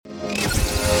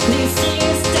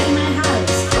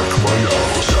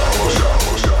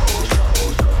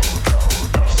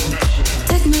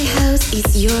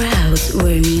house,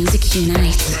 where music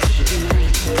unites.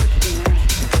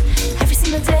 Every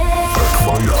single day.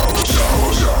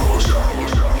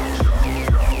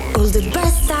 All the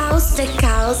best house, tech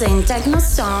house and techno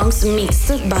songs mixed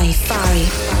by Fari.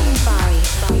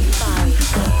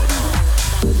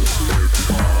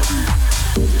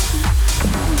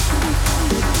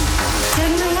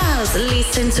 Techno house,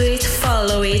 listen to it,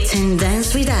 follow it and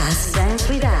dance with us. Dance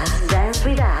with us, dance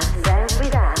with us, dance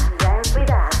with us, dance with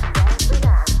us, dance with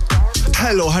us.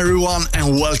 Hello everyone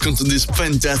and welcome to this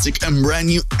fantastic and brand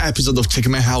new episode of Check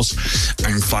My House.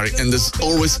 I'm Fari and as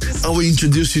always I will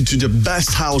introduce you to the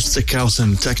best house, tech house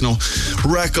and techno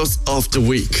records of the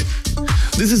week.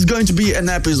 This is going to be an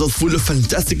episode full of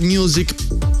fantastic music,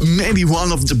 maybe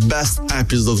one of the best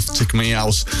episodes of Check My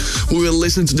House. We will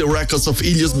listen to the records of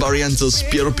Ilios Barrientos,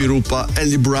 Piero Pirupa,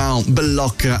 Ellie Brown,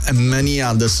 Bellocca and many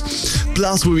others.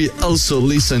 Plus we will also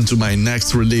listen to my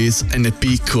next release, an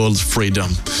EP called Freedom.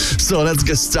 So let's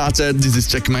get started. This is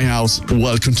Check My House.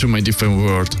 Welcome to my different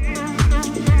world.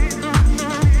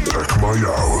 Check My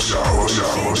House.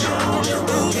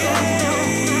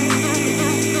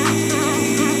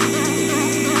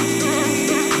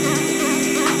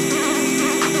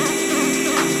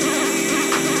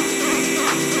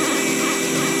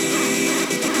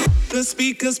 The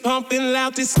speakers pumping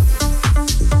loud this.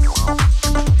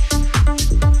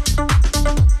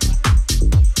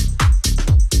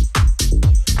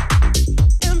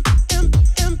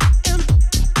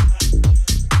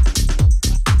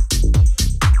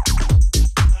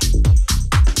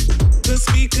 The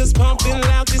speakers pumping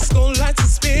loud, disco lights are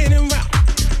spinning round.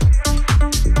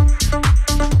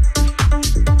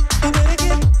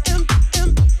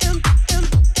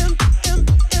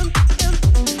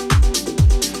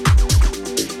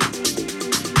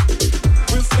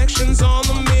 Reflections on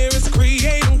the mirrors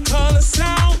creating color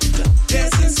sound.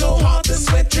 Dancing so hard the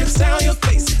sweat drips down your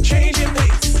face. Changing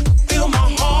pace, feel my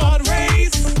heart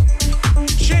race.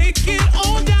 Shake it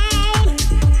all down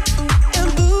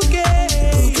and boogie.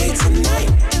 Boogie tonight.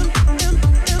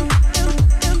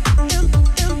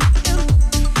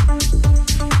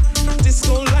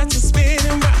 Disco lights are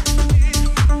spinning round.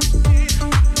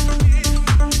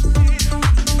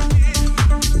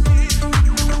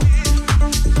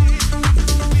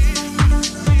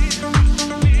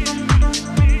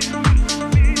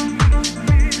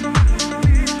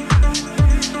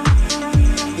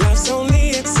 Life's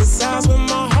only exercise when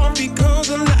my heart becomes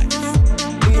alive.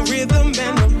 In the rhythm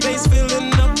and the bass,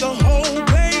 filling up the whole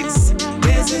place.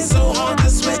 Dancing so hard the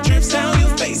sweat drips down your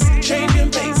face. Changing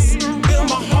pace, feel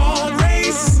my heart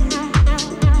race.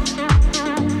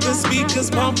 The speakers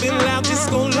pumping loud,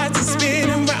 disco lights are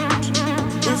spinning round.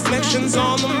 Reflections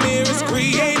on the mirrors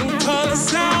creating color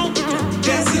sound.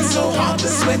 Dancing so hard the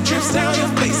sweat drips down your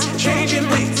face. Changing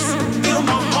pace, feel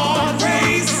my heart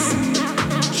race.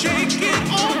 Shake it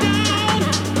all down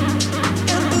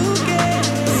and boogie.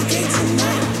 Boogie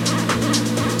tonight.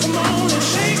 Come on and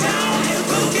shake down and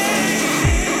boogie.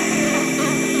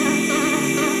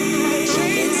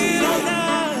 Shake it all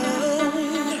down.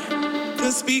 The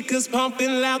speakers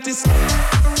pumping loud. This.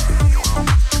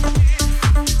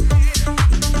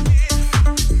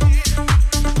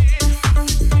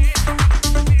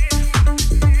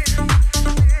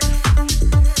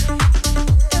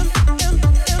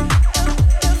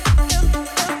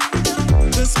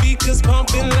 The speakers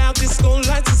pumping loud, disco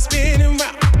lights are spinning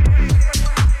round.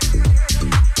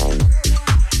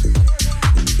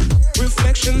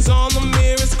 Reflections on the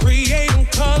mirrors creating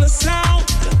color sound.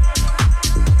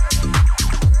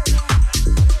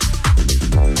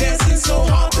 Dancing so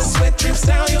hard the sweat drips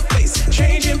down your face.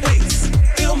 Changing pace,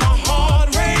 feel my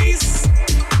heart race.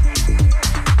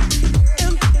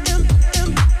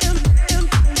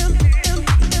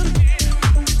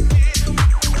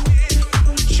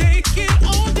 Shake it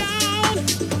all down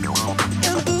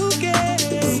and boogie.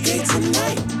 Boogie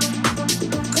tonight.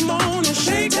 Come on and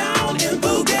shake down and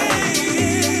boogie.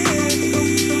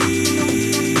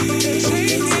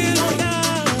 Shake it all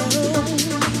down.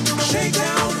 Shake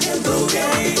down and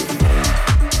boogie.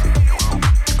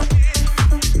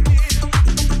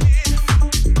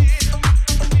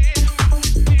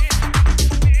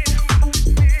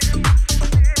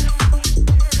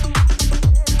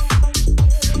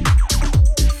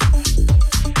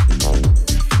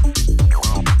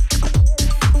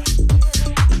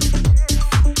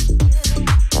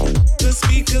 The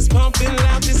speakers pumping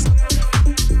loud this.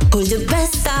 All the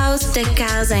best house, tech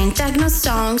house and techno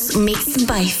songs mixed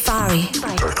by Fari.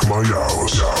 Check My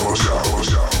House.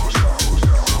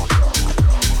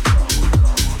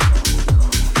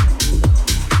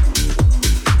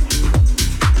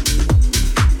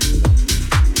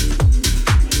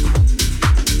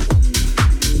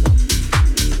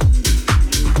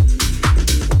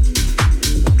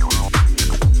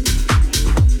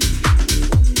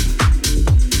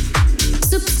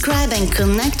 subscribe and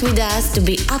connect with us to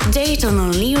be updated on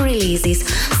all new releases.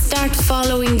 Start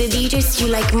following the DJs you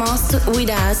like most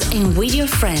with us and with your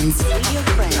friends.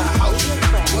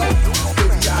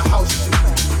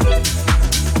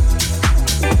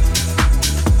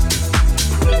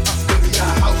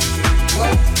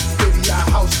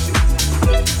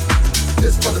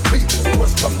 This for the people who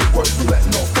has come to work, so let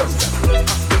no person.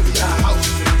 Baby, I house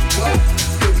you. What?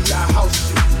 Baby, I house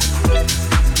you.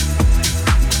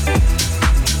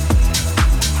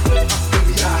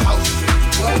 Baby, I house you.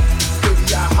 What?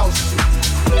 Baby, I house you.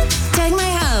 Tag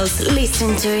my house,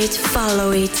 listen to it,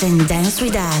 follow it, and dance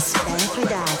with us. Dance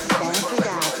with us. Dance with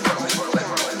us.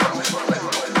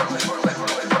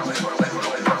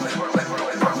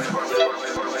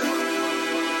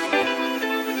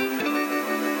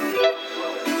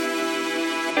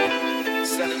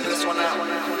 Sending this one out.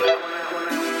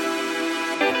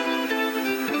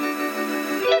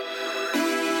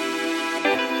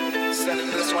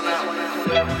 Sending this one out.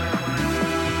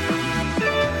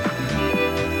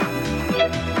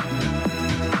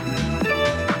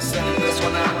 Sending this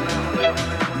one out.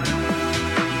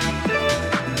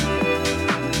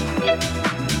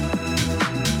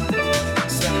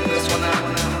 Sending this one out.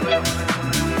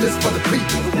 This for the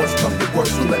people who was come to work,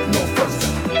 so let no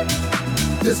person.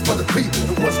 This for the people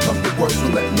who was come to work, so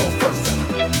let no person.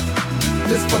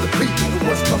 This for the people who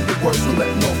was come to work, so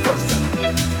let no person.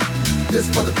 This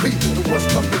for the people who was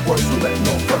come to work, so let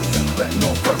no person, let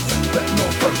no person, let no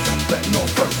person, let no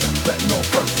person, let no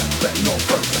person, let no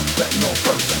person, let no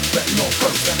person, let no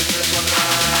person. This one.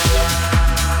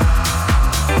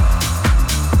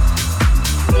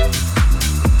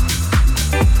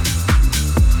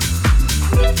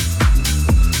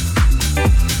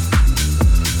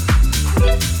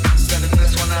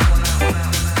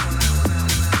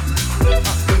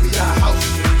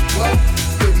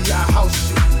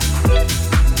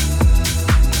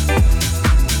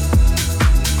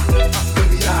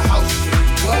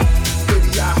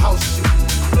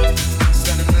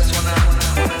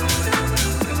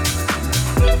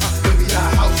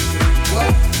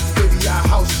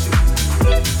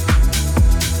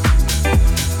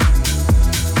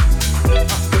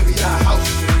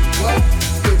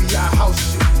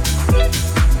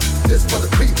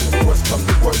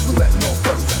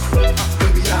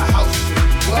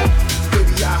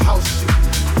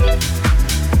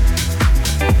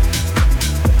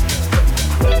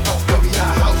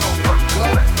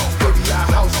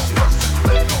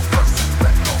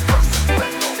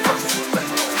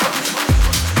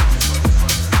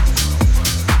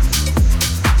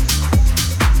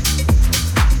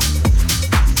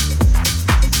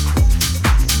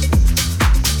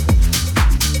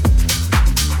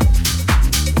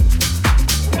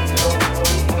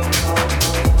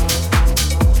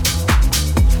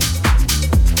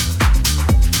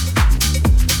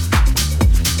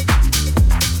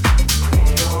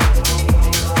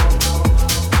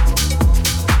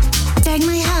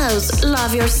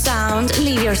 Love your sound,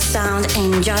 live your sound,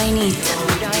 enjoy it.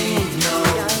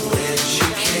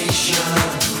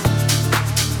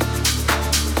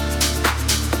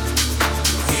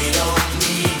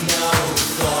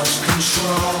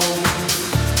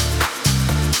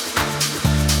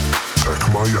 Check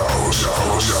my house.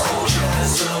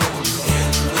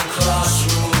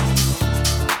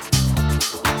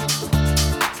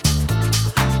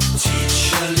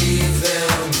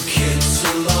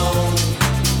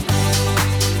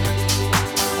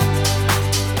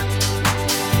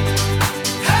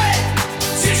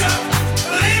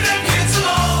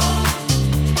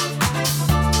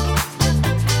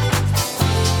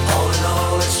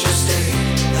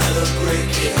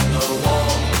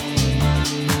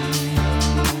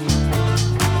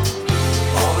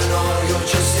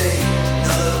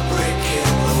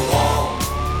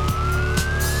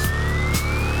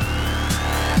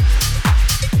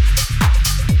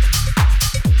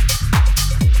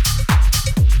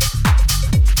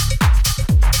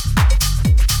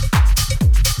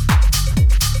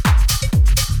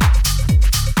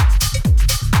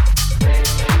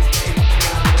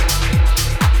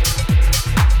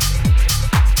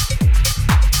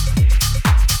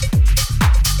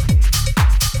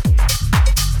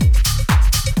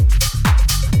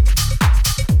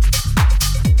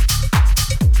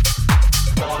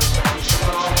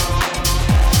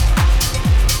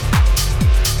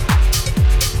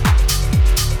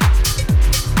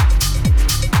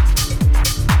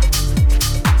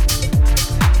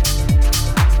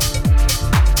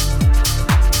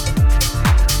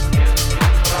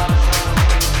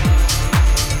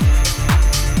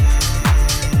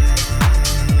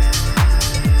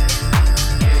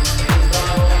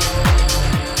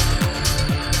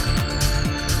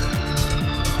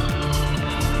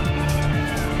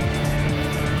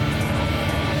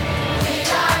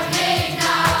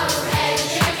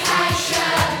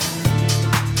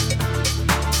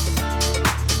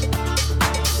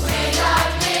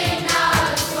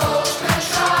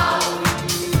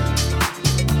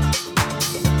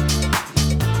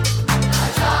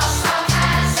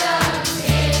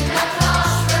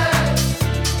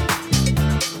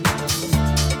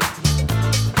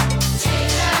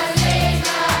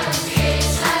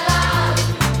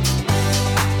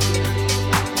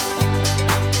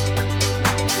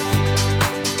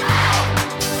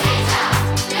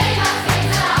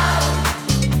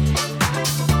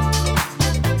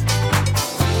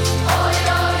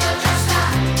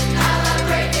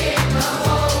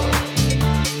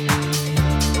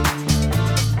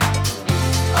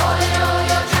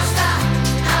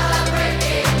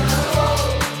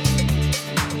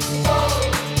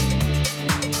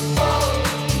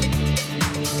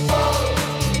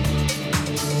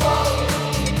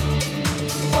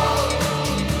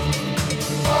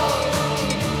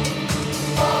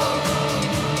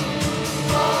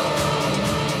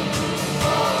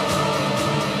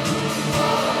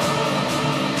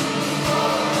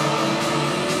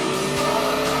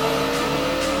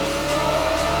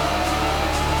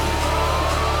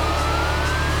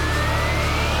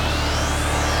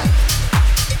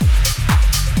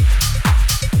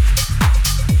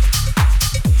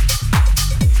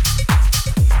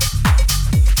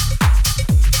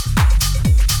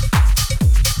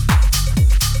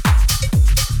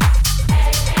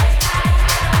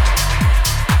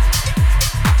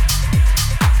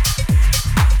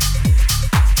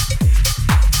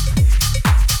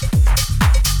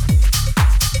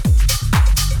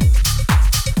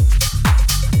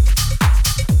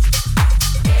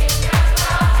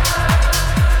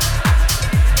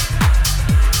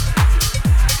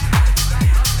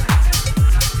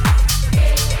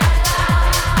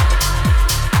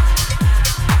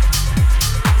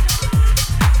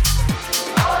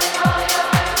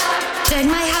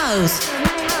 house.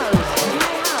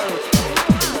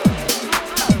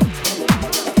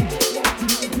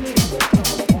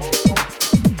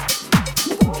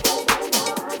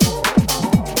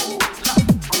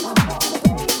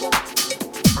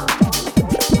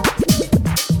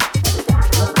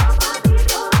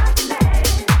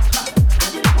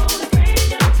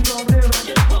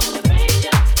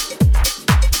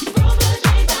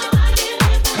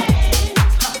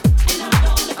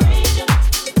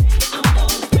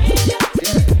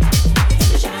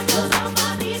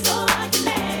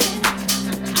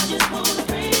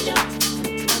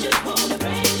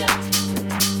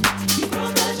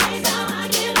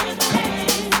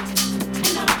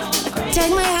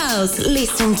 Take my house,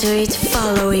 listen to it,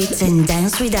 follow it, and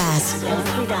dance with us.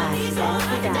 Dance with us,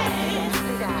 dance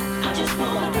with us. I just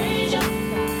wanna praise you.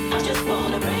 I just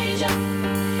wanna praise you.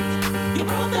 You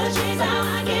broke the chains, now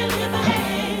I can live my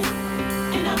head.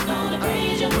 And I'm gonna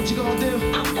praise you. What you gonna do?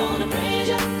 I'm gonna praise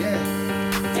you.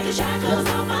 Yeah. Take the shackles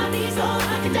off my feet so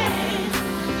I can dance.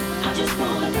 I just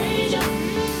wanna praise you.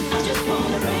 I just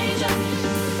wanna praise you.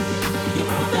 You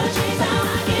broke the chains, now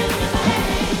I can live my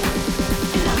head.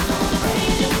 And I'm gonna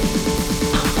praise you.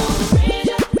 I'm gonna praise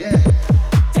you. Yeah.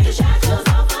 Take the shackles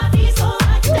off my feet so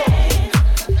I can dance.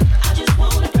 I just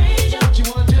wanna praise you. What you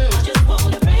wanna do? I just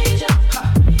wanna praise you.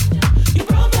 You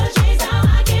broke the chains, now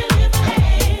I can live my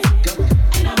head. Come on.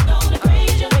 And I'm gonna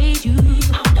praise you.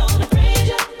 I'm gonna praise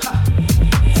you.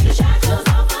 Take the shackles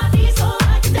off my feet so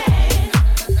I can dance.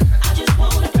 I just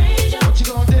wanna praise you. What you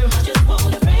gonna do? I just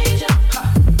wanna praise you.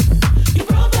 You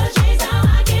broke the chains, now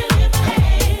I can live my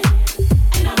head.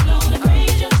 And I'm gonna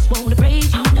praise you. Just wanna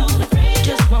praise you. I'm gonna praise you.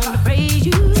 Just wanna praise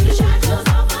you. Take the shackles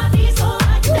off my feet so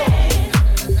I can dance.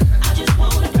 I just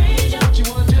wanna praise you. What you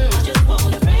wanna do? I just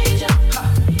wanna praise you.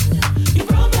 You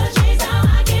broke the chains, now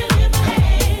I can live my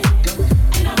head. Come on.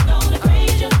 And I'm gonna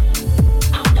praise you.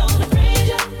 I'm gonna praise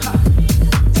you.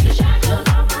 Take the shackles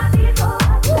off my feet so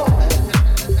I can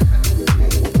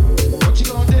What you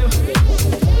gonna do?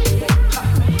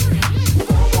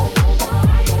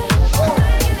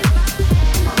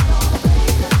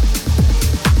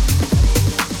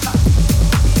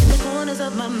 In the corners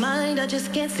of my mind, I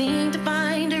just can't seem to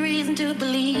find a reason to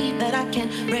believe that I can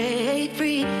break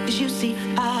free. 'Cause you see,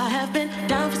 I have been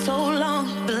down for so long,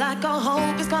 but like all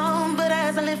hope is gone. But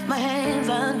as I lift my hands,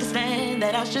 I understand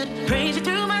that I should praise you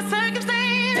through my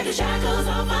circumstance. Take the shackles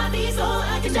off my feet so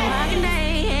I can dance.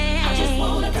 I just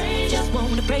wanna praise you. Just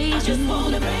wanna praise you. Just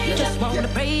wanna praise you. Just wanna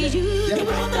praise you. You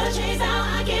broke the chains, now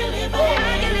I can live my head.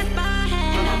 I can lift my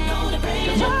hand. And I'm gonna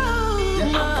praise you.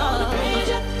 I'm gonna praise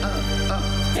you.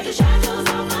 Take the shackles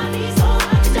off my feet so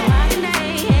I can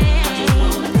dance. I just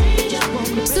wanna praise you.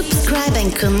 Subscribe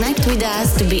and connect with us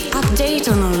to be updated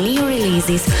on our new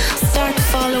releases. Start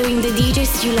following the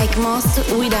DJs you like most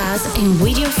with us and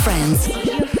with your friends. With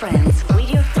your friends. With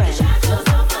your friends. Shackles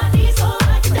off my feet so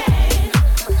I can dance.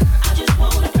 I just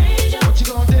wanna praise you. What you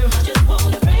gonna do? I just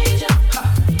wanna praise you.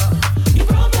 You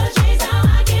broke the chains, now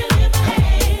I can live my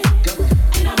head. Come on.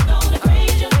 And I'm gonna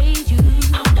praise you.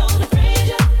 I'm gonna praise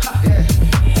you. Yeah.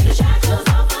 Take the shackles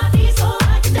off my feet so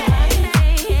I can dance.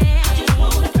 I just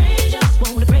wanna praise you. Just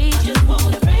wanna praise you. Just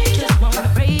wanna praise you. Just wanna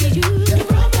praise you. You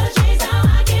broke the chains, now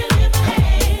I can live my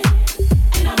head.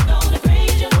 And I'm gonna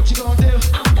praise you. What you gonna do?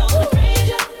 I'm gonna praise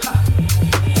you.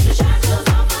 Take the shackles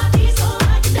off my feet so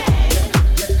I can dance.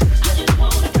 I just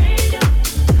wanna praise you.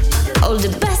 All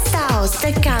the best house,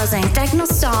 tech house, and techno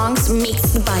songs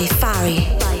mixed by Fari.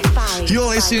 You're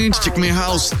listening to Check My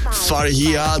House. Fari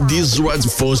here. These were the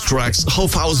first tracks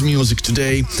of house music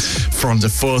today. From the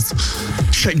first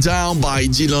Shakedown by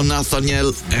Dylan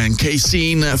Nathaniel and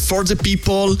Casein, For the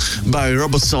People by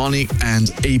Robosonic and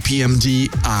APMD,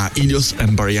 Ilios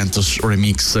and Barrientos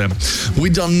remix. We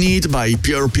Don't Need by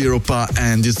Piero Piropa,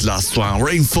 and this last one,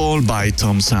 Rainfall by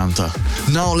Tom Santa.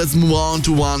 Now let's move on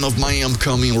to one of my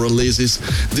upcoming releases.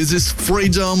 This is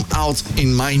Freedom, out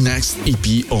in my next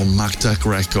EP on MacTech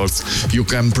Records. You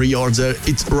can pre-order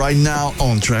it right now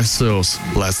on Traxsource.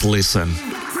 Let's listen.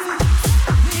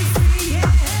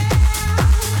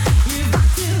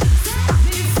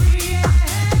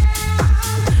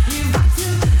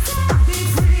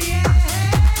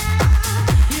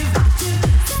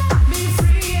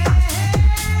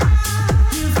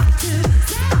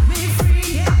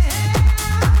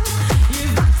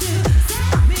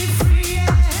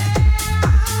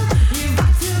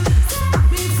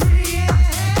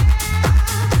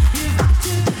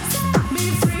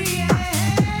 Free,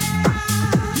 yeah.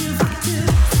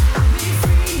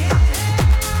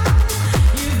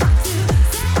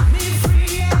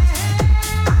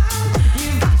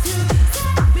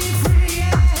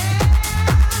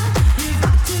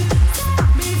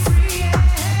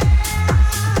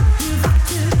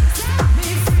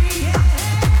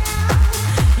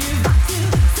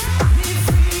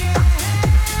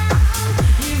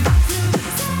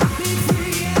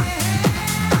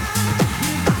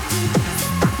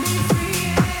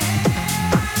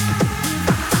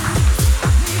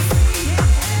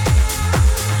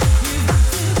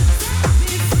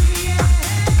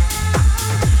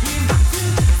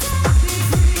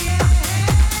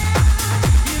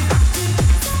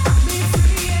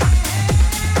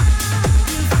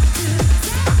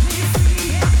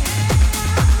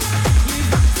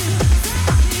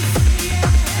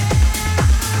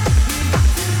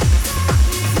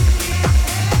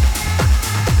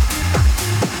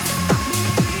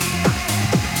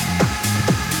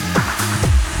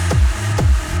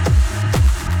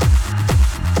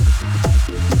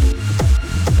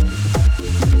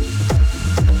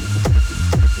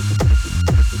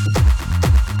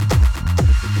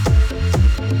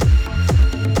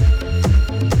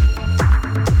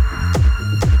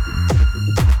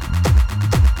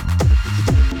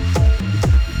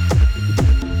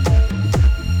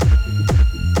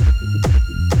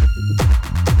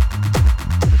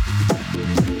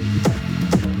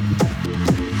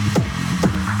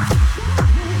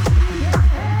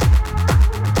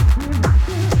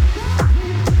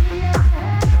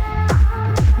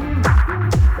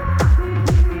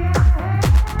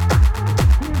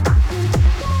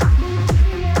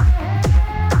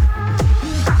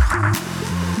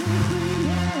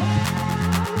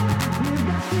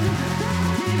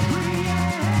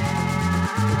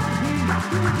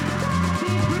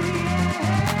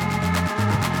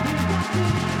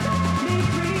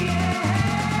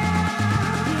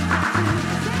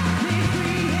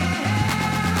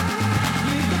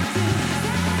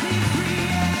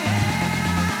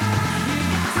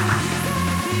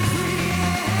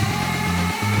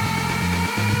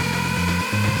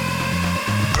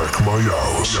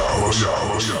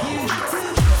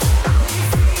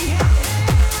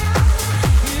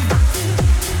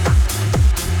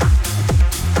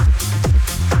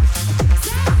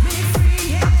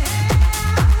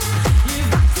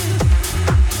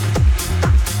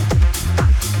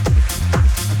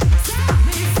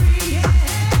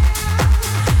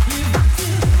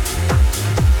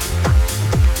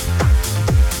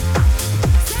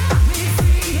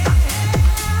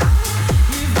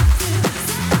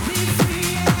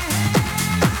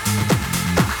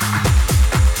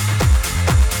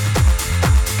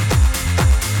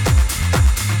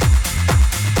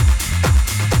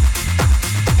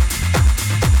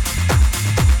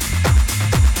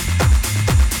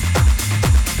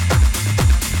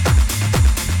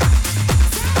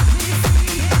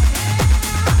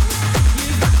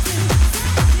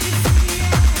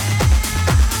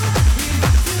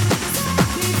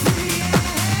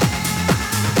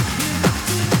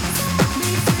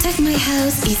 my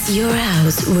house. It's your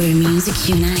house where music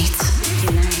unites.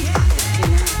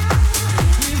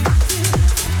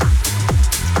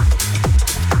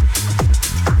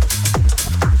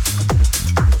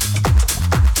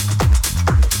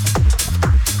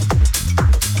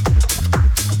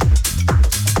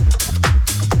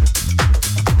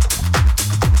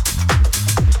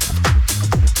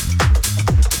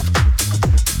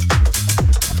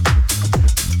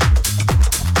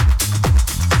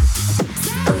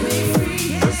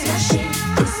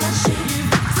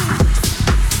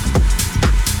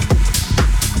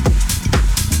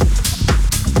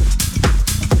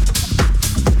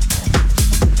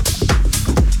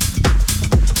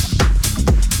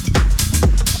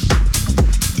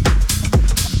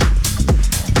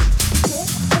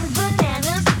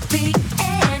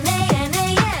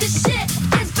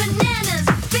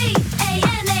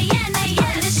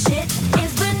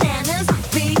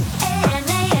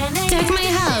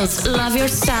 Love your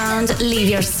sound, live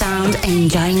your sound,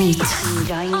 enjoy it.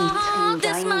 Oh,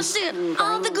 that's my shit.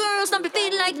 All the girls don't be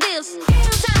feeling like this.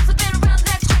 Times I've been around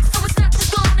that track, so it's not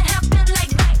just gonna happen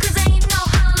like that. 'Cause I ain't no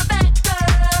holla back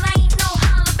girl. I ain't no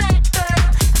holla back girl.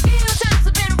 Times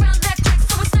I've been around that track,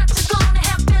 so it's not just gonna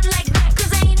happen like that.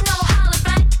 'Cause I ain't no holla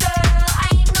back girl. I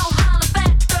ain't no holla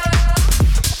back girl.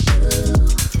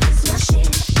 Ooh, that's my shit.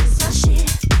 That's my shit.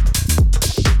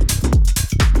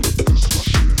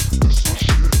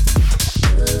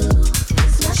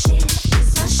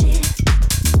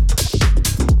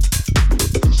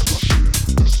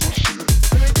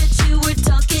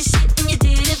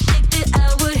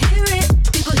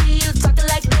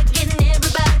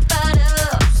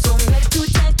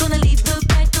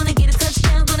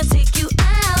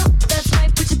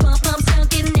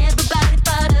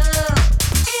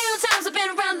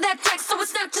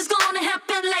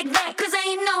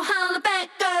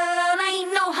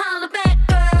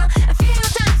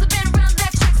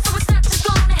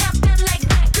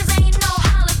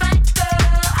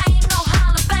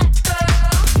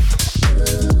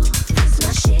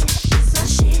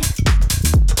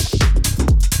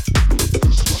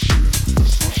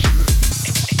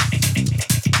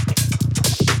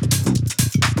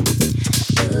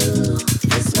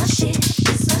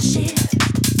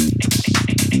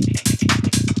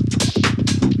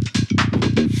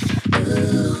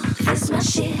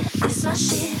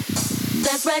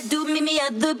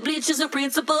 The bleachers and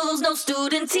principals, no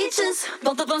student teachers.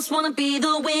 Both of us wanna be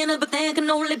the winner, but there can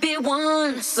only be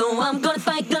one. So I'm gonna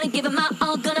fight, gonna give it my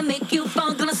all, gonna make you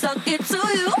fall, gonna suck it to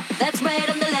you. That's right,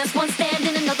 I'm the last one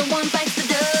standing, another one bites the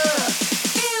dust.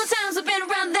 Few times I've been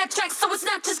around that track, so it's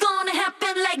not just gonna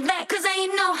happen like that. 'Cause I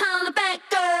ain't no holla back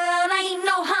girl, I ain't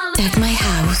no holla. Take my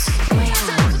house.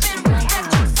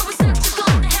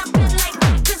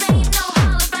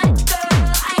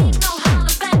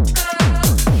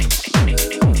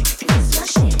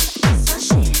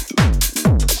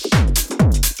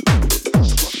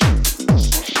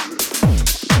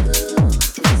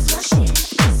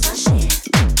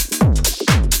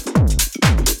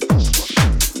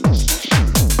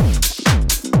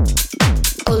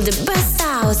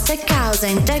 Tech house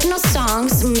and techno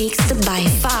songs mixed by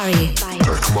Fari.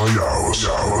 Take my house.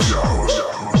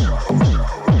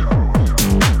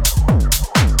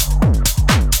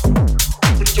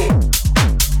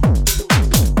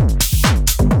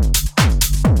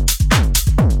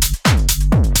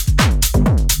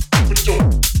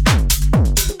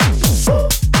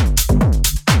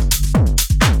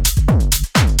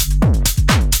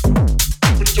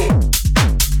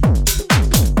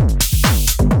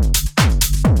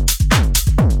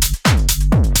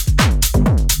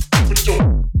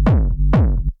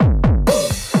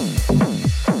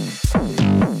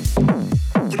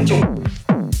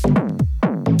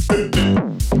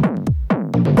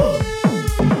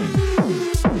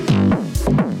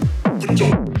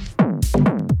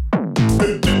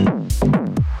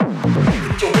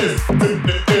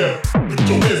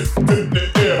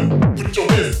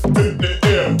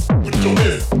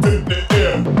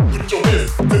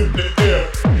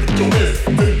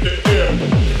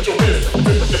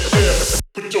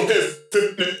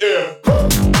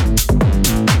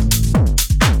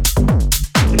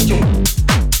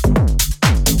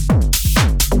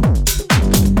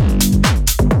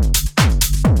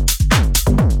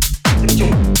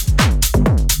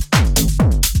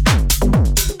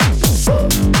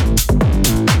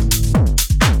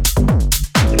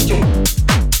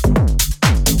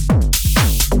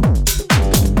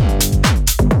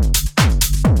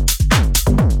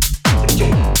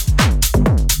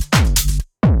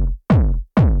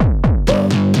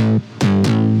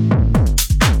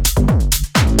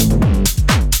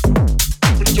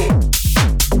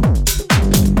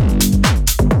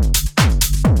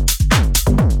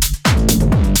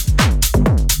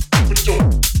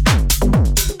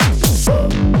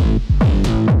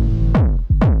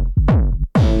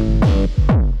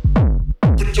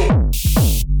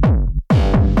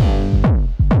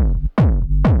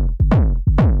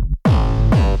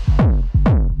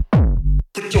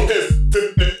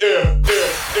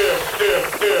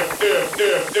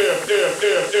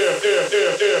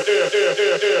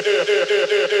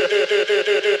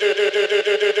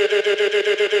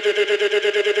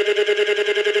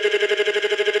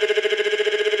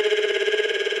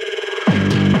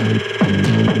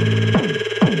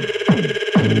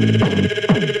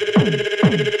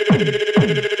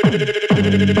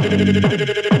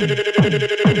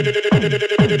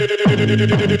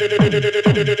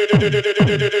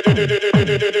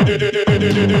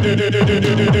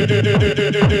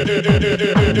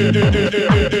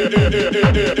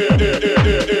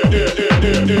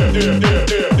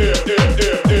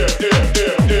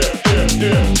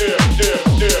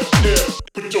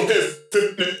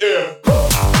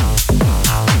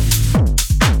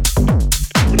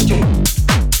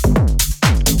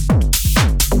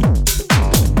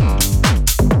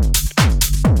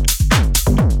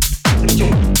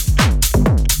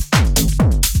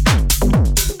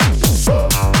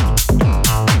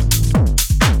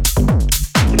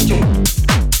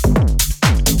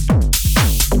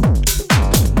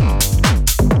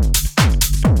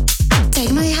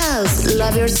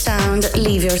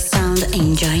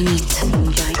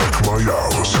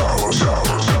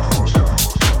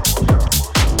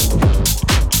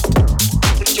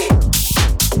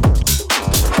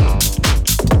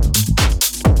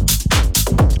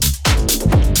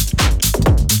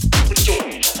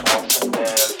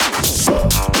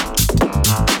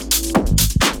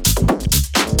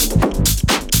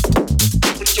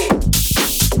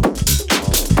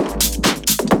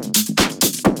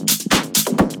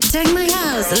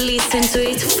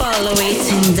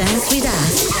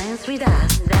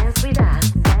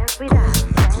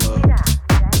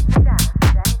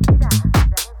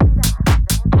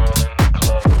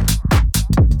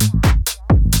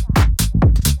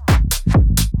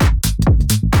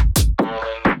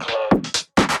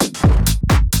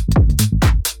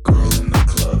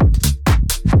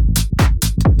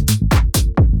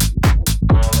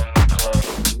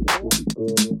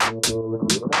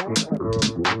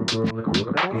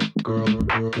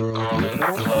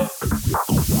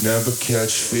 Never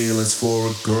catch feelings for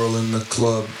a girl in the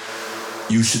club.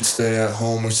 You should stay at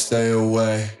home or stay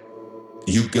away.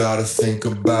 You gotta think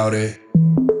about it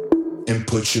and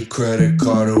put your credit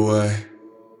card away.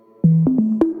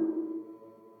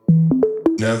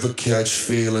 Never catch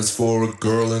feelings for a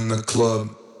girl in the club.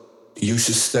 You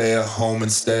should stay at home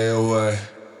and stay away.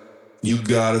 You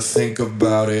gotta think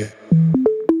about it.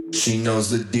 She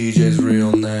knows the DJ's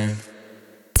real name.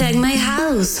 Tag my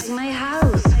house. Tag my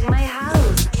house. Tag my house.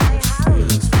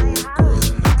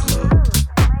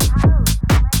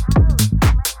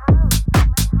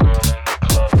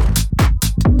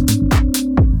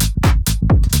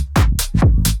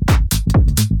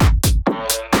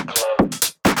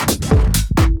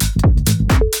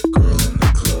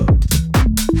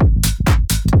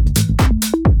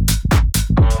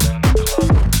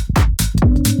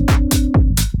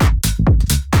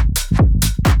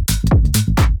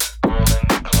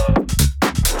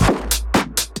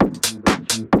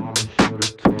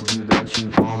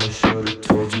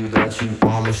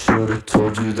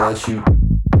 You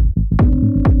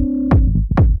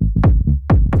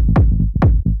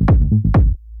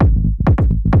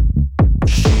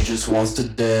She just wants to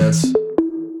dance.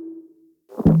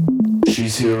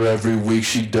 She's here every week,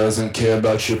 she doesn't care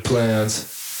about your plans.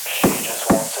 She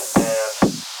just wants to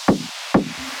dance.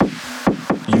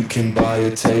 You can buy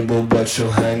a table, but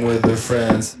she'll hang with her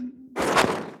friends.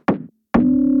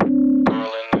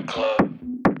 Girl in the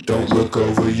Don't look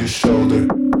over your shoulder.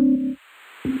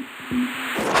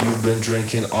 You've been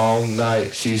drinking all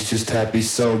night, she's just happy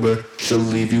sober. She'll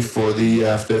leave you for the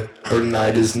after, her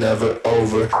night is never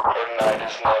over. Her night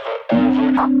is never over.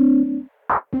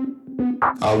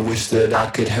 I wish that I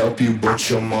could help you, but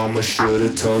your mama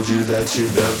should've told you that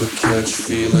you'd never catch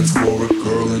feelings for a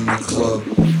girl in the club.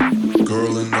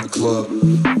 Girl in the club.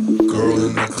 Girl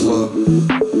in the club.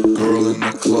 Girl in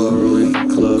the club. Girl in the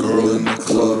club. Girl in the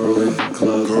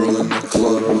club. Girl in the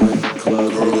club. Girl in the club.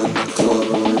 Girl in the club.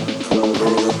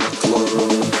 Girl in the club. Girl in the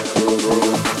club. Girl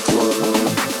in the club.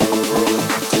 Girl in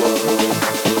the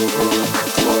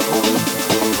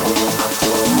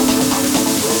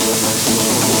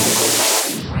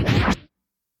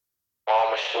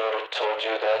Mama should've told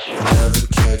you that you never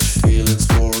catch feelings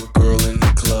for a girl in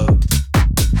the club.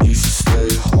 You should stay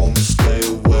home and stay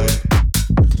away.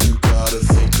 You gotta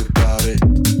think about it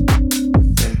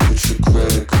and put your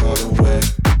credit card away.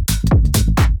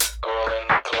 Girl in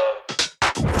the club.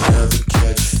 Never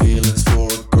catch feelings for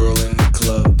a girl in the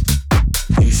club.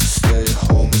 You should stay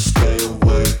home and stay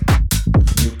away.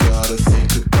 You gotta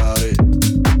think about it.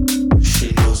 She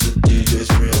knows the DJ's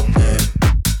real name.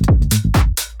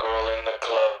 Girl in the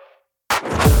club.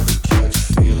 Never catch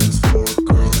feelings for a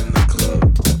girl in the club.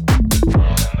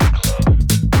 Girl in the club.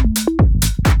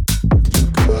 You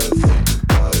gotta think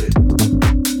about it.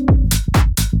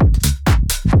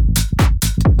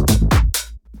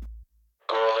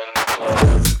 Girl in the club.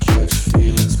 Never catch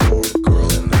feelings for a girl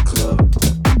in the club.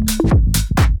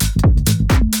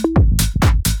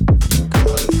 You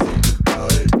gotta think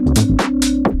about it.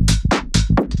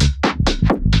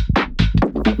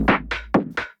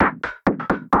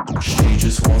 She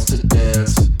just wants to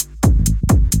dance.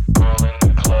 Girl in the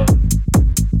club.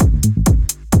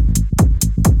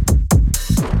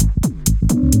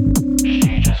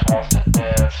 She just wants to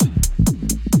dance.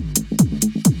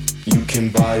 You can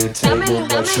buy a table,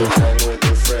 but she'll hang with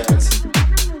her friends.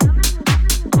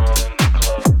 Girl in the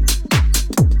club.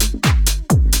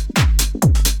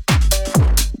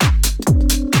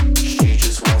 She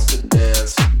just wants to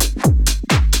dance.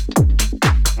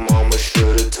 Mama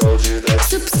should've told you that.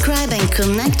 Subscribe and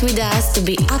connect with us to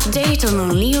be updated on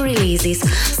all new releases.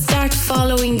 Start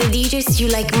following the DJs you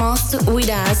like most with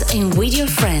us and with your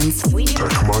friends.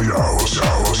 Check my house.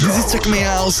 This is Check Me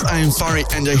Out, I'm Fari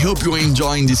and I hope you're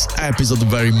enjoying this episode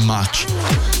very much.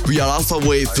 We are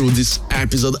halfway through this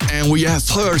episode and we have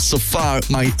heard so far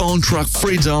my own track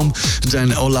Freedom, then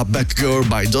Hola Back Girl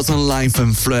by Dozen Life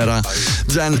and Flera,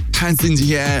 then Hands in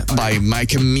the Air by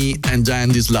Mike and Me, and then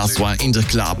this last one In the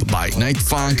Club by Night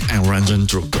Funk and Ranjan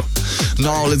Trucco.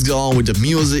 Now let's go on with the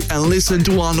music and listen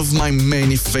to one of my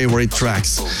many favorite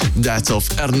tracks, that of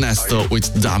Ernesto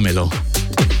with Damelo.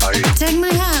 Check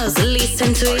my house,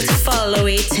 listen to it, follow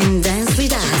it, and dance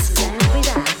with us.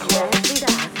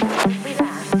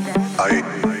 Ahí,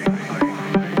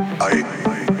 ahí,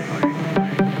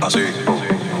 así,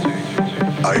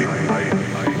 ahí.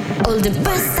 All the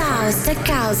best house, tech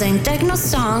house, and techno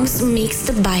songs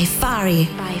mixed by Fari.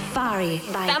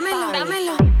 Dámelo,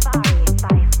 dámelo.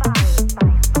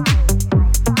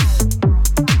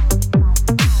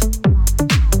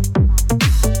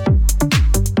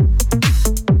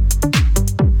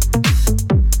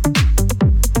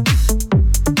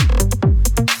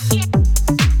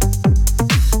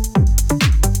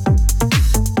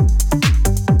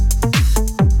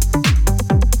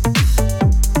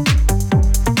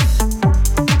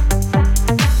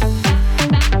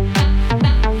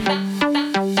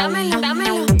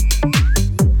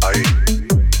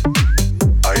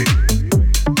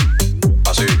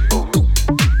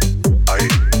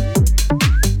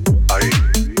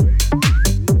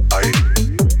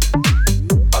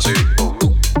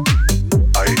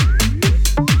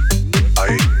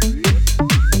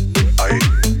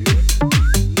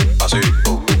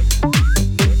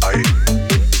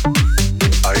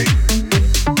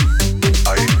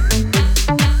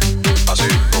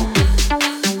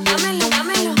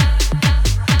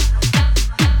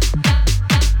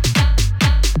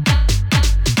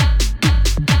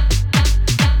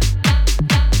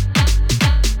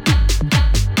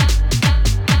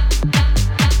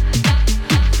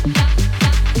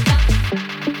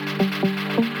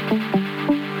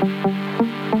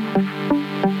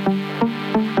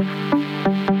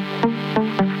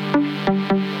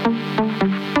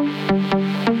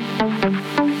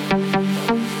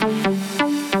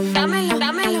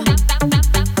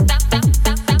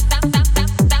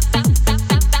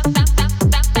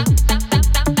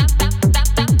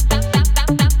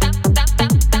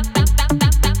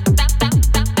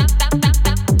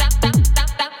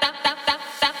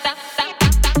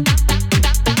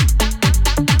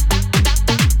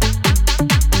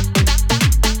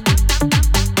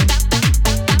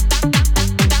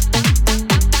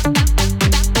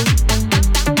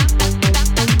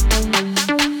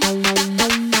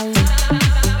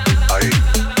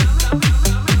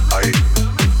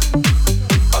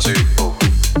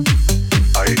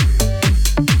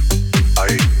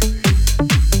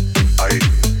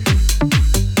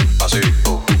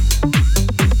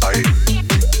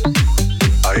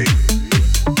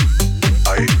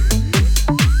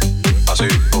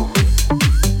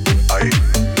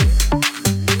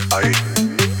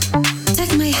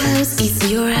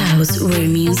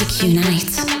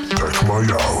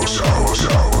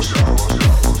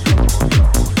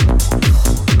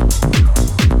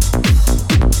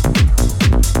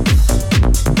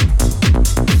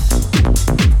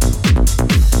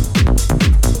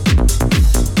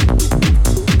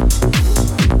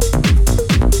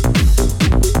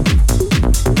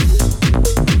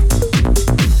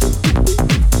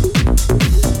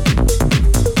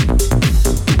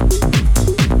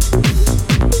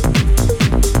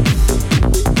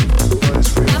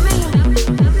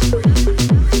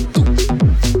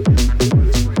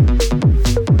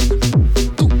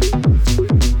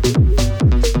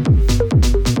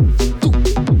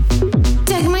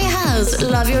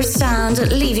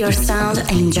 Receive your sound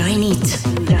and join it.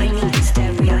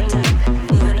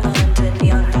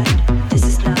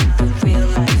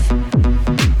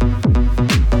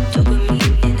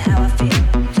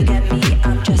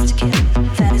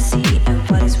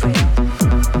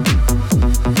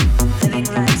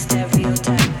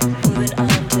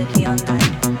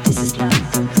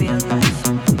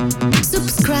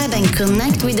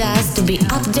 Connect with us to be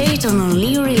updated on all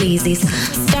new releases.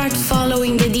 Start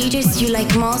following the DJs you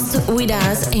like most with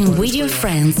us and with your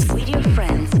friends. With your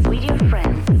friends. With your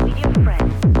friends. With your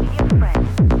friends. With your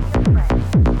friends.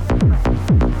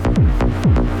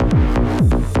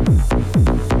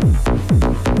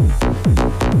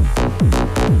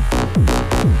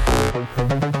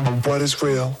 What is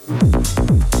real?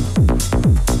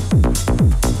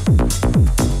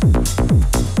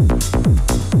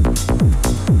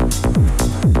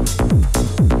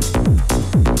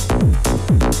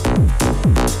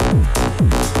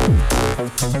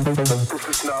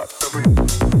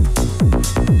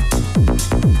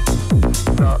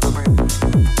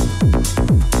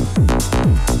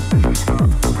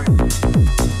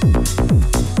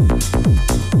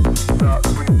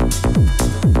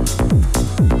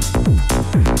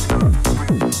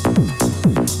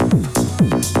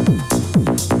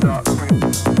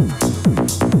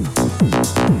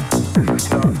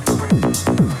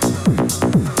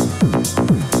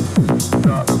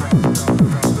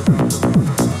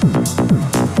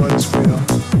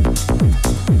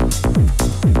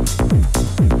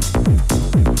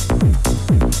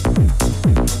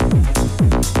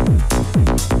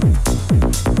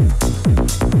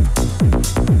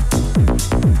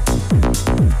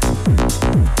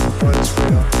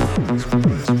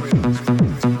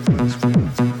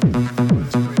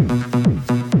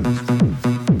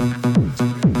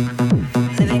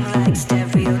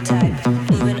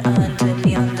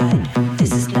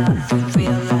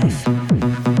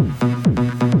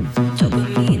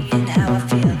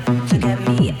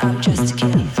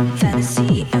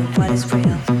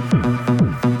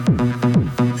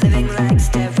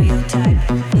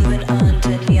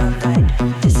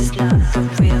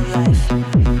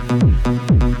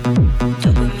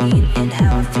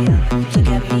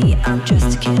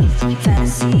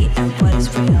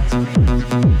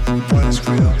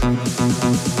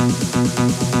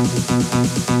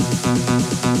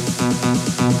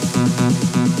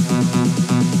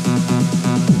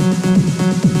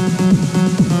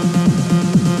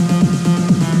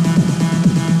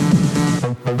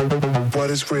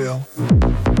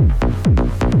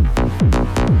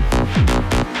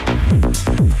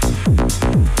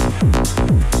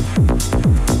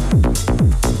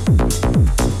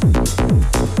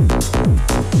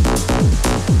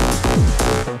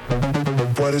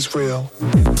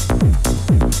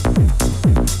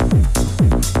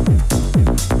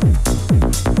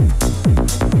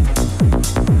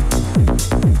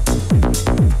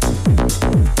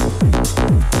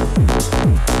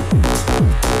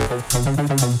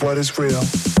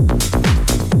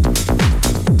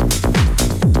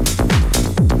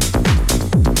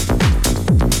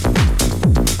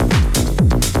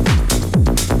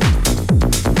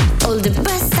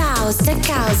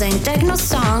 And techno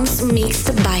songs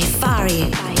mixed by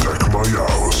Fari.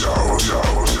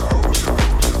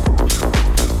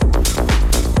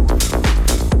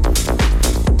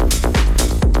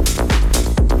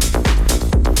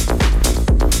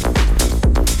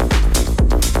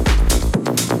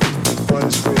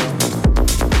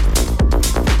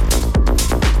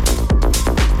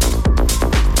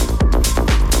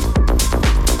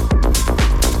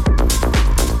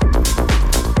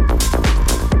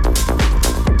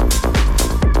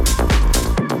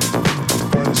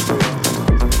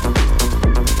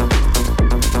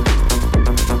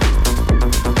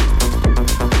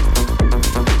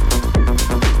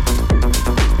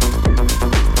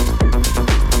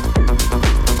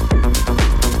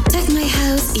 Check my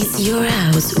house. Your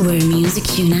house where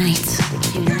music unites.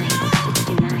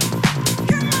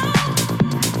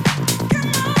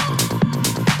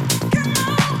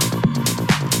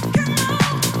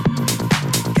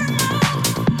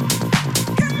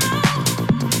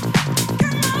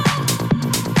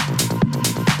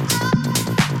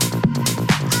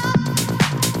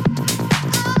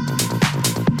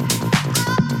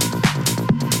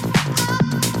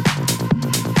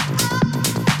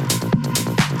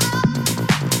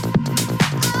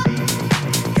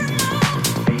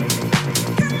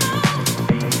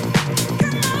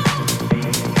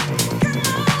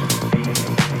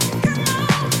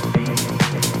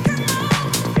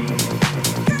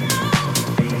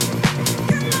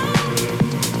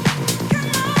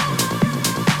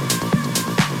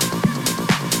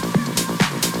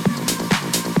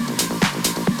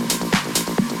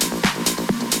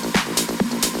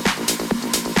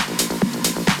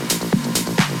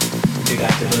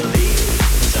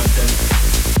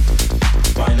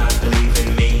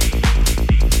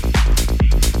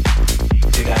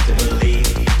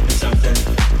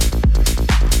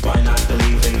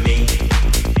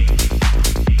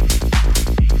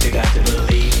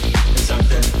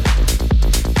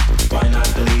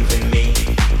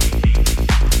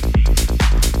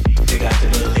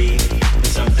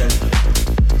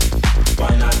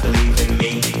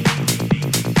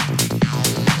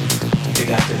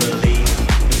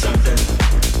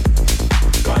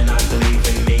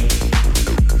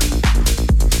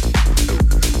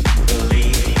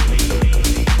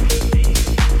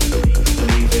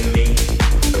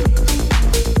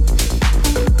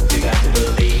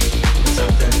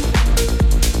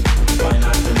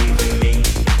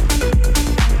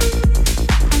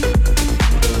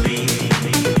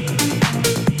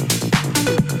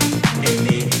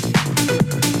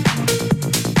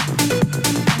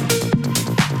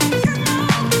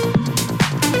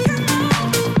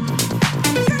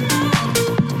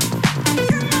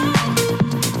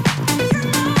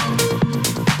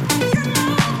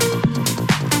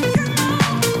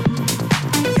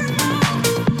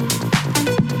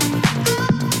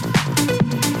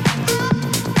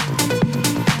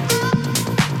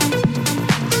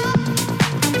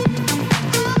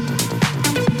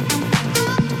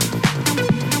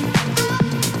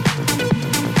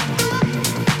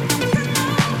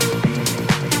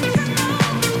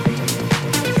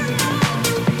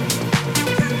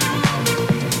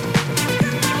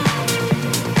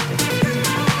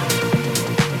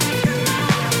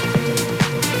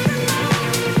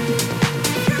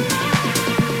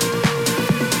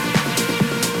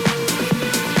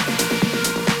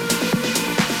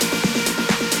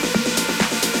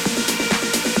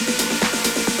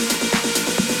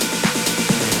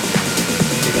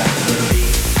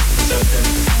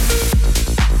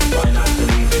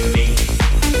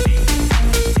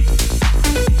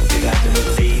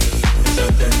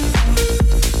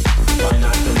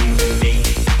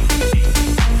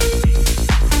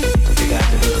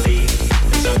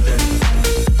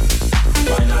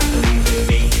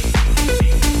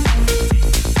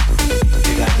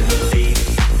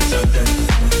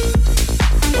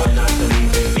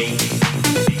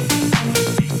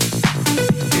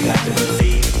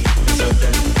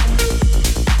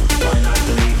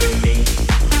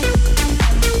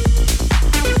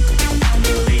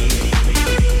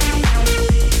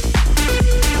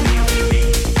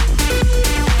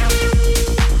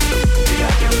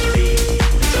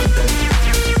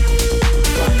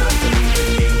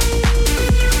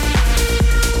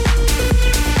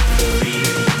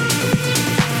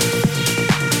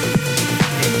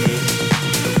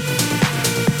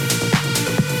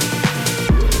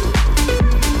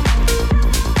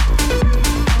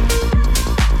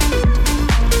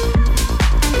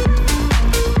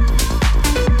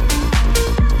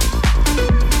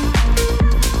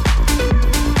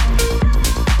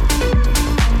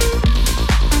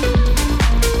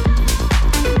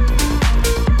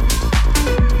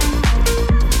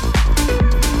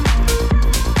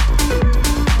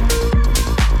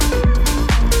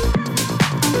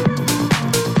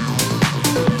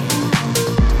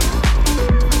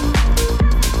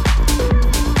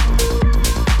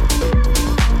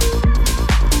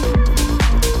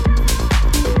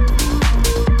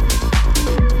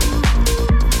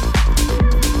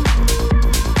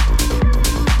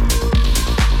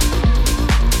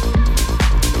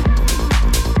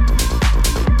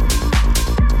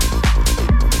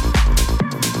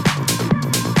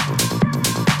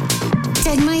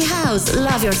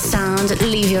 Love your sound,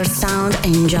 live your sound,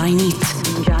 enjoy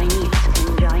it. Enjoy it.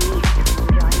 Enjoy it.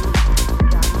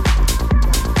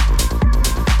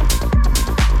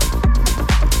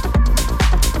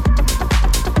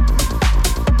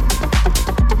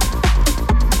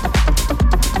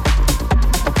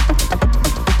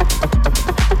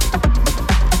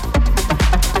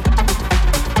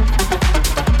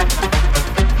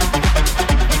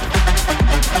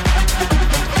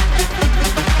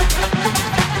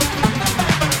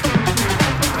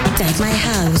 Take my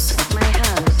house.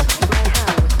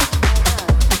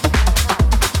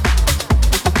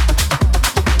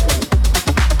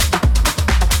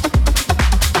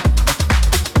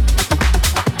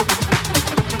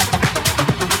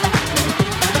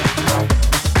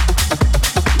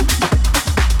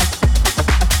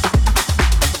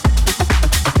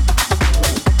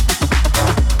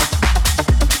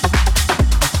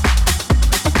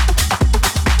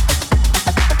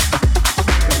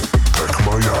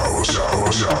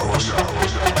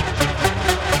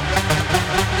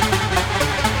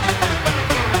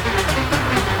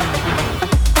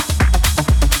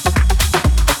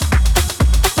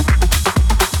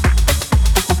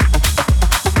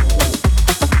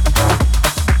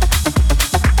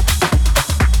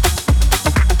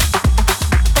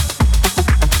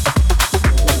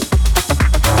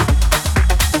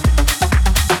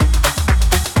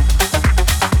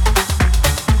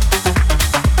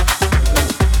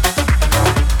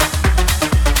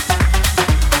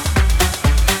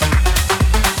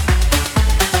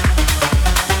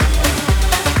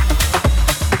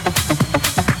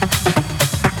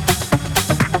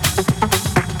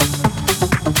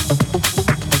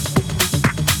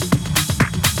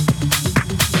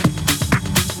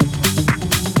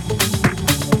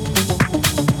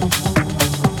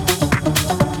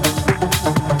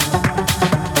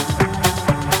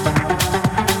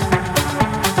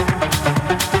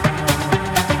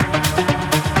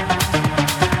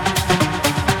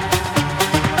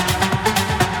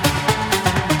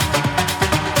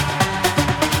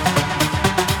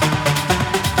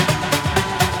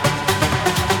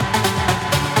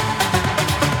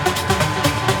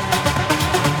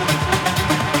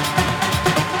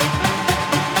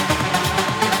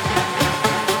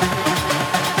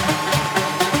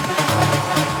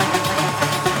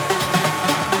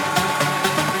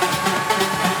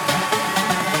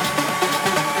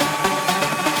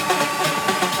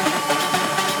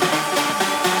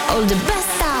 All the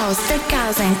best house, tech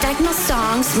house and techno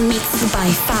songs mixed by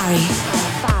Fari.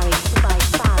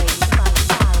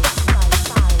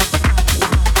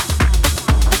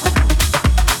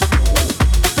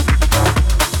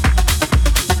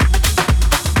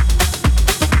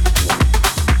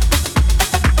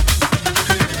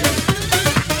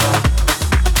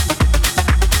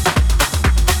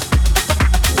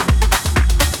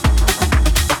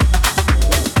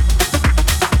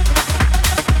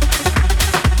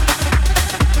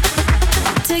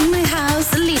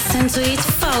 Listen to it,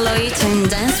 follow it, and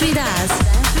dance with us.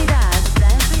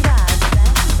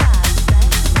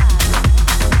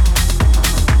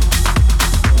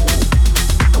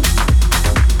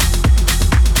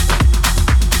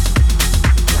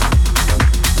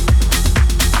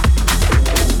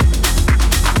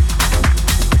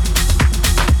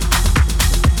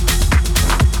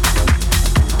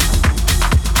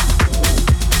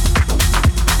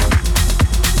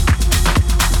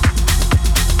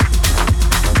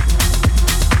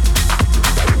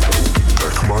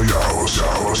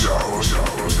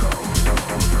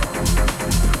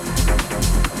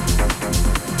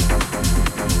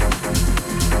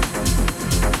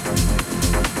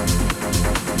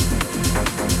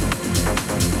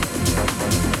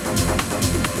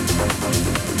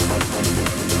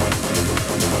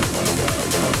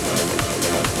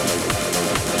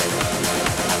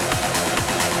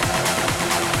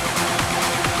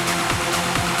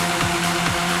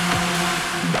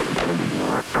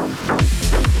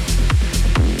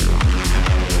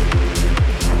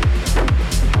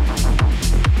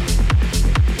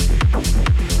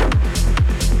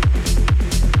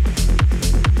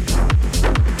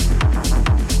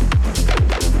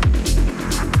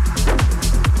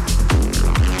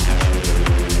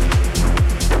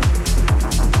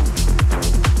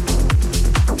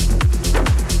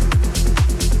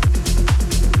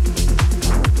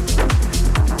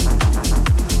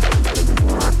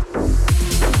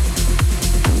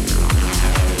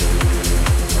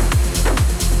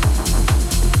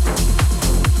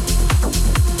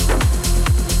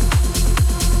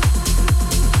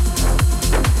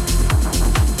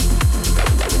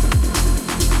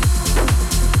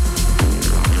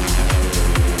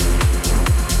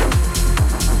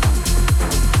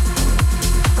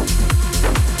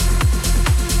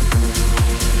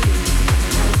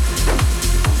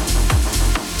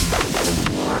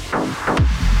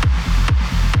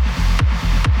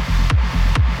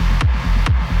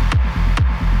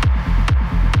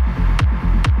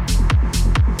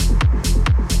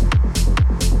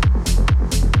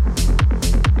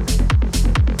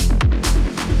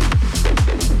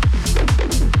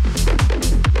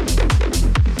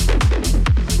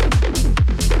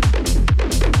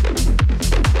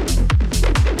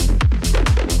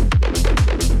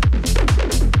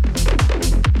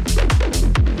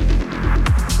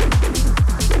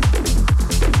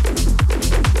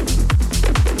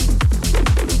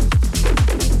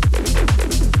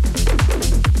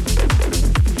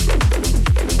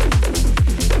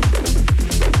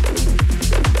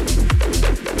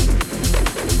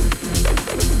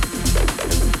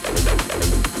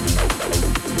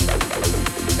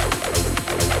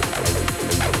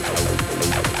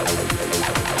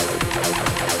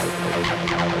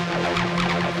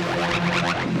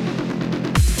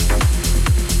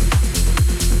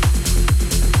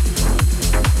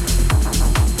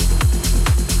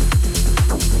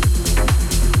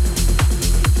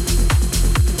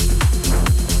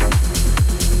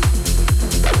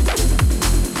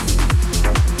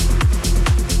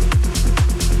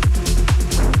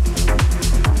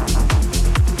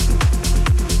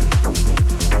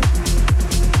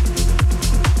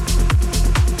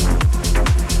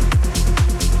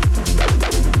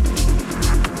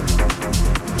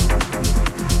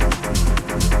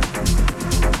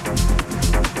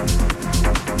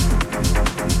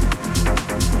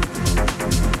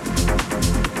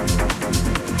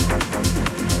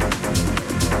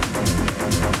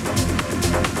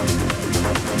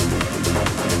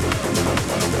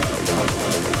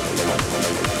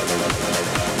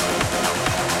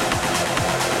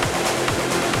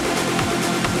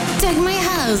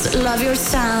 Love your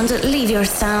sound, live your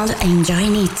sound, enjoy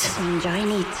it.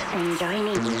 Enjoy it.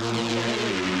 Enjoy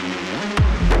it.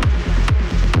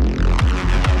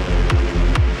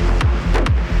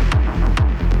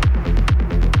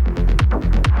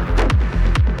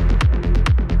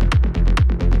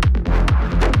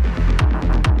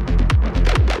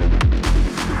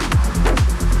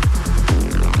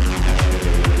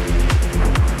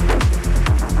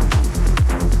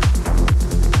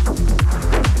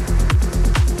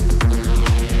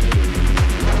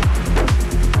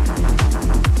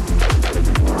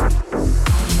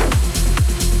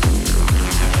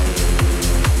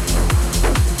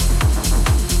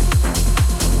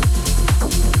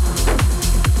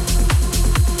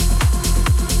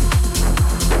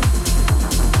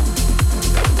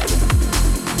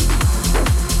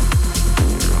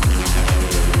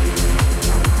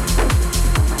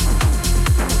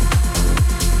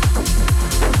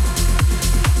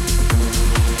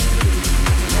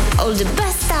 All the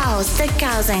best house, tech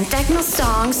house and techno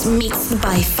songs mixed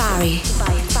by Fari.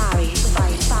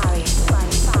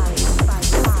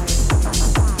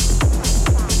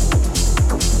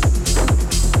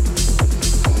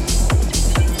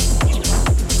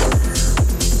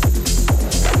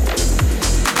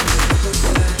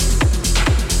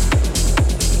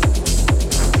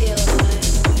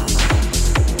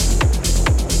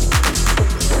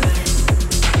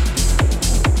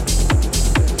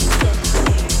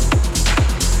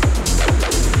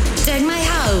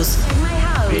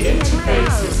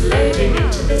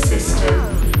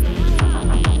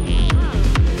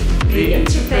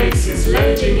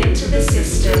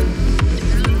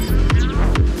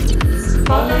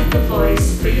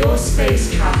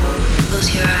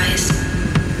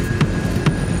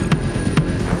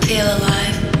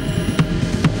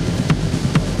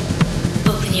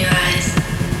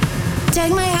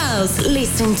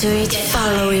 Listen to it,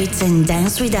 follow it, and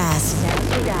dance with us.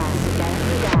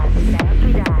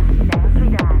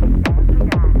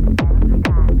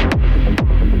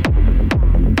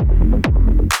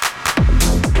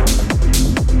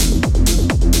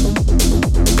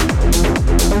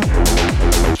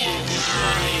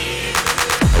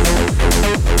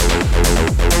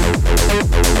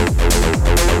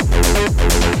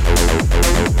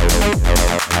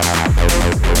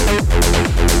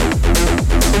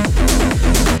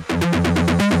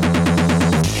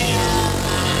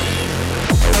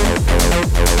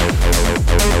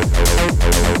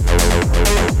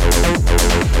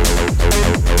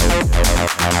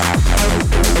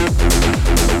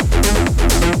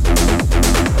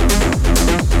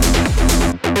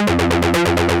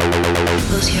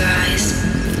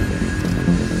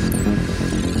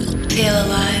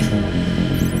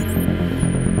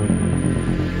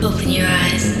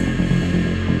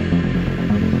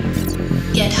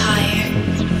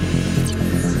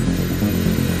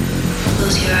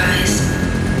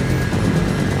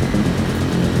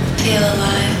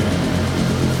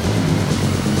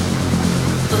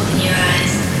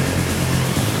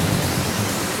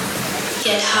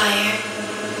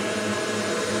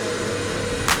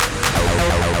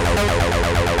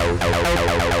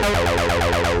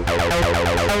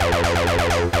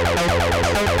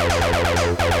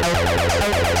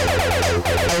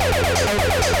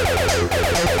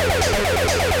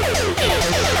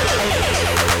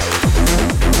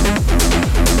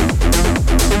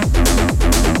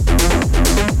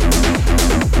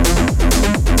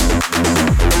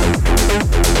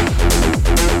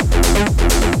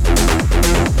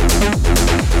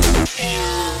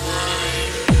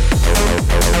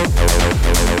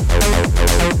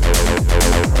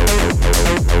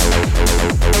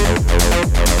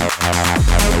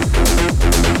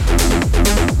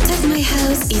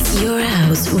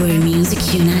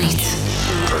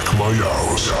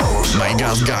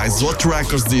 What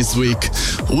records this week?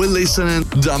 We listened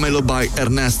Damelo by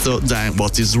Ernesto, then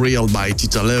What Is Real by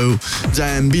Tita Lowe,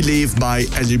 then Believe by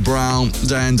Eddie Brown,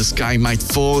 then The Sky Might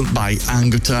Fall by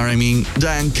Ango Taraming,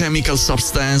 then Chemical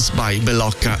Substance by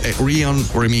Belocca e Rion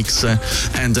remix,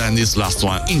 and then this last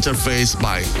one, Interface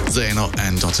by Zeno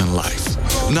and Dotten Life.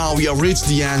 Now we have reached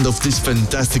the end of this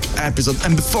fantastic episode,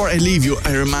 and before I leave you,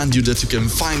 I remind you that you can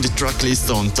find the track list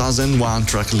on 1001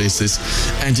 track lists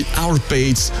and in our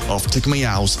page of Take My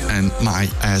House and my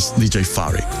as DJ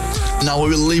Fari. Now we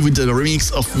will leave with the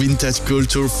remix of Vintage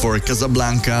Culture for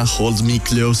Casablanca, Hold Me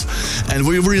Close, and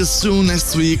we will soon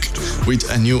next week with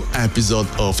a new episode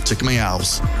of Take My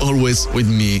House, always with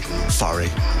me, Fari.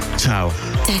 Ciao.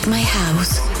 Take My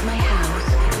House.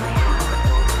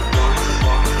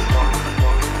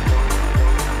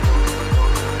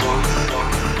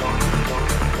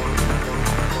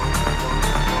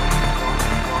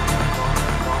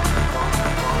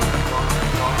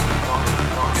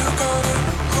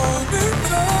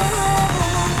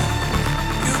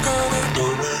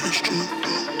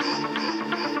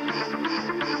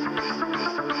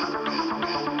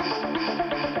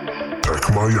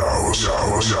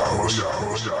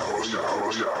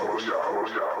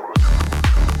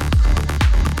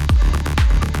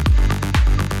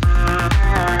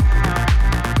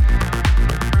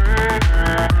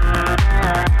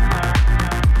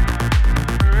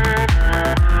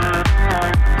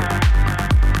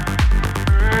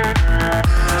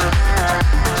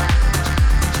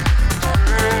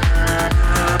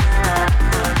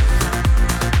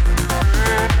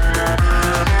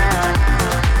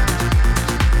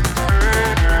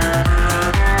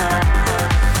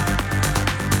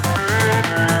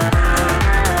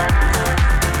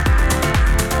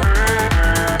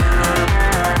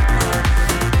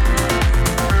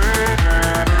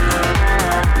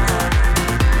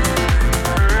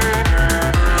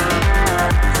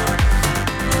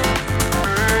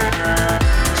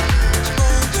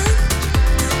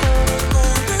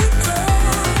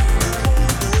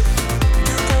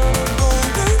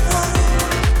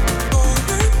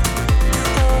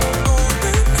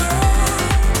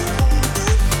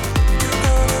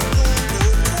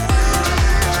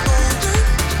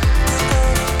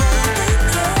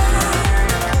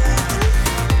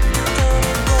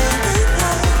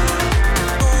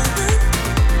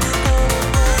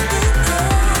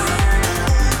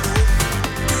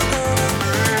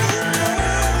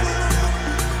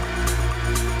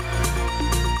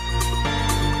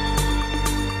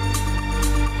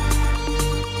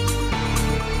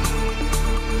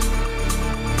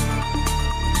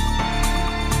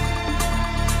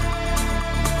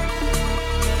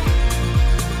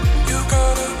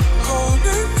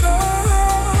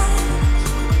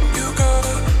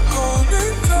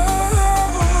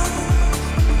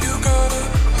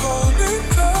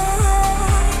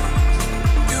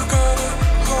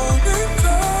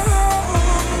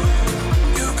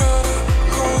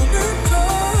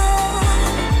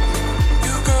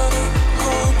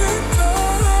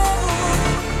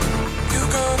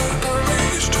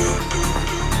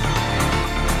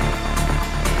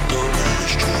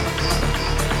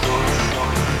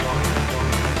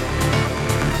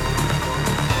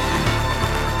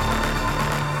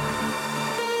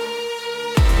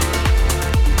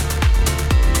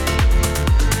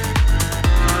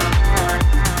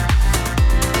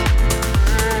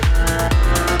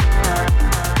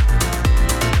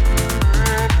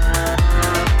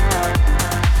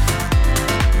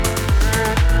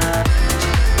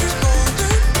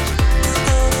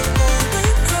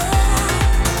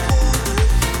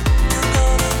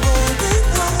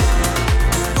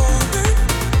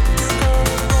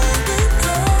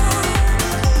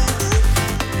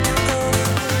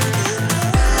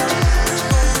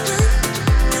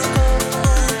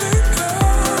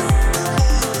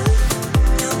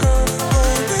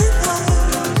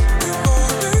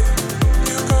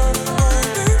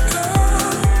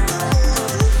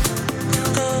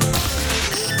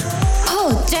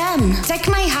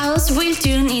 will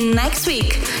tune in next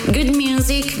week. Good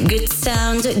music, good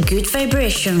sound, good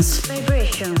vibrations.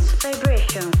 Vibrations,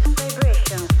 vibrations,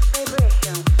 vibrations,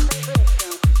 vibrations, vibrations,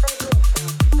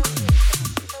 vibrations.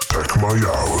 Take my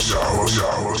house.